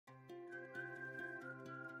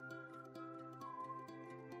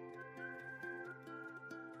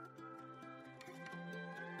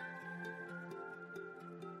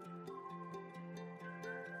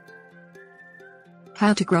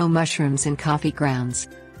How to grow mushrooms in coffee grounds.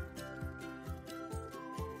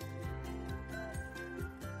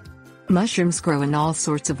 Mushrooms grow in all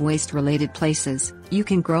sorts of waste-related places. You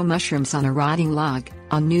can grow mushrooms on a rotting log,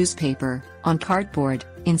 on newspaper, on cardboard,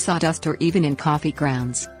 in sawdust, or even in coffee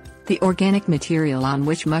grounds. The organic material on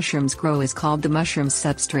which mushrooms grow is called the mushroom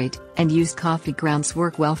substrate, and used coffee grounds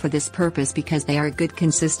work well for this purpose because they are a good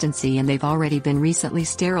consistency and they've already been recently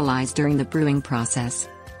sterilized during the brewing process.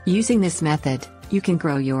 Using this method, you can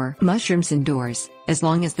grow your mushrooms indoors, as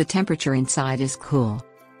long as the temperature inside is cool.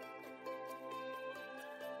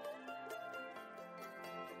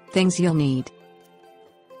 Things you'll need: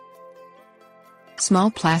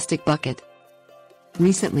 small plastic bucket,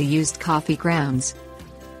 recently used coffee grounds,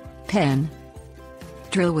 pen,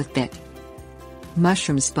 drill with bit,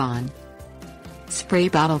 mushroom spawn, spray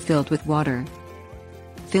bottle filled with water.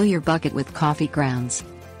 Fill your bucket with coffee grounds.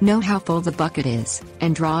 Know how full the bucket is,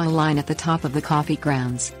 and draw a line at the top of the coffee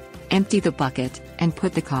grounds. Empty the bucket, and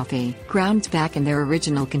put the coffee grounds back in their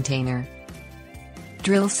original container.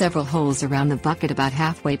 Drill several holes around the bucket about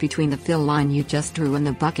halfway between the fill line you just drew and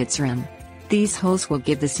the bucket's rim. These holes will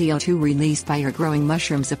give the CO2 released by your growing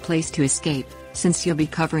mushrooms a place to escape, since you'll be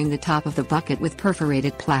covering the top of the bucket with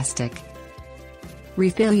perforated plastic.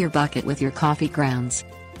 Refill your bucket with your coffee grounds.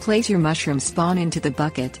 Place your mushroom spawn into the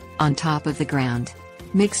bucket, on top of the ground.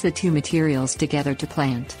 Mix the two materials together to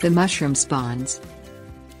plant the mushroom spawns.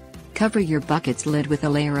 Cover your bucket's lid with a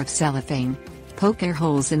layer of cellophane. Poke air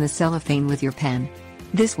holes in the cellophane with your pen.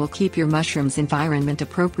 This will keep your mushroom's environment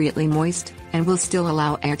appropriately moist, and will still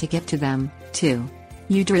allow air to get to them, too.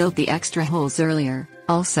 You drilled the extra holes earlier,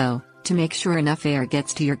 also, to make sure enough air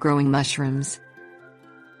gets to your growing mushrooms.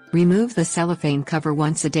 Remove the cellophane cover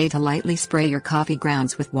once a day to lightly spray your coffee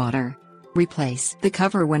grounds with water. Replace the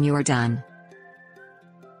cover when you are done.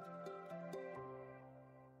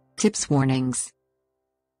 Tips: warnings.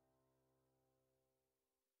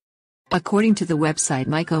 According to the website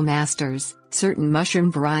MycoMasters, certain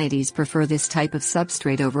mushroom varieties prefer this type of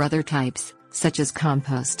substrate over other types, such as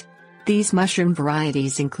compost. These mushroom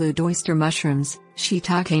varieties include oyster mushrooms,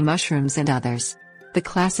 shiitake mushrooms, and others. The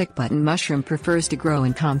classic button mushroom prefers to grow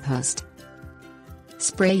in compost.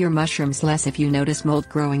 Spray your mushrooms less if you notice mold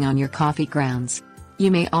growing on your coffee grounds.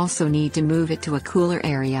 You may also need to move it to a cooler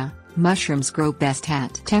area. Mushrooms grow best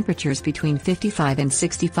at temperatures between 55 and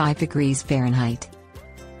 65 degrees Fahrenheit.